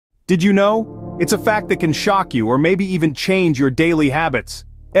Did you know? It's a fact that can shock you or maybe even change your daily habits.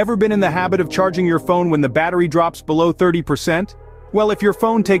 Ever been in the habit of charging your phone when the battery drops below 30%? Well, if your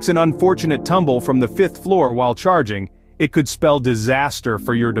phone takes an unfortunate tumble from the 5th floor while charging, it could spell disaster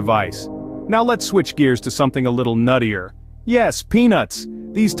for your device. Now let's switch gears to something a little nuttier. Yes, peanuts.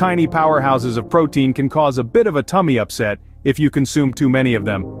 These tiny powerhouses of protein can cause a bit of a tummy upset if you consume too many of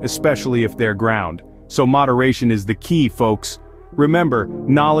them, especially if they're ground. So moderation is the key, folks. Remember,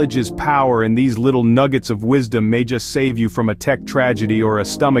 knowledge is power, and these little nuggets of wisdom may just save you from a tech tragedy or a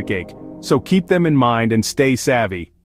stomachache. So keep them in mind and stay savvy.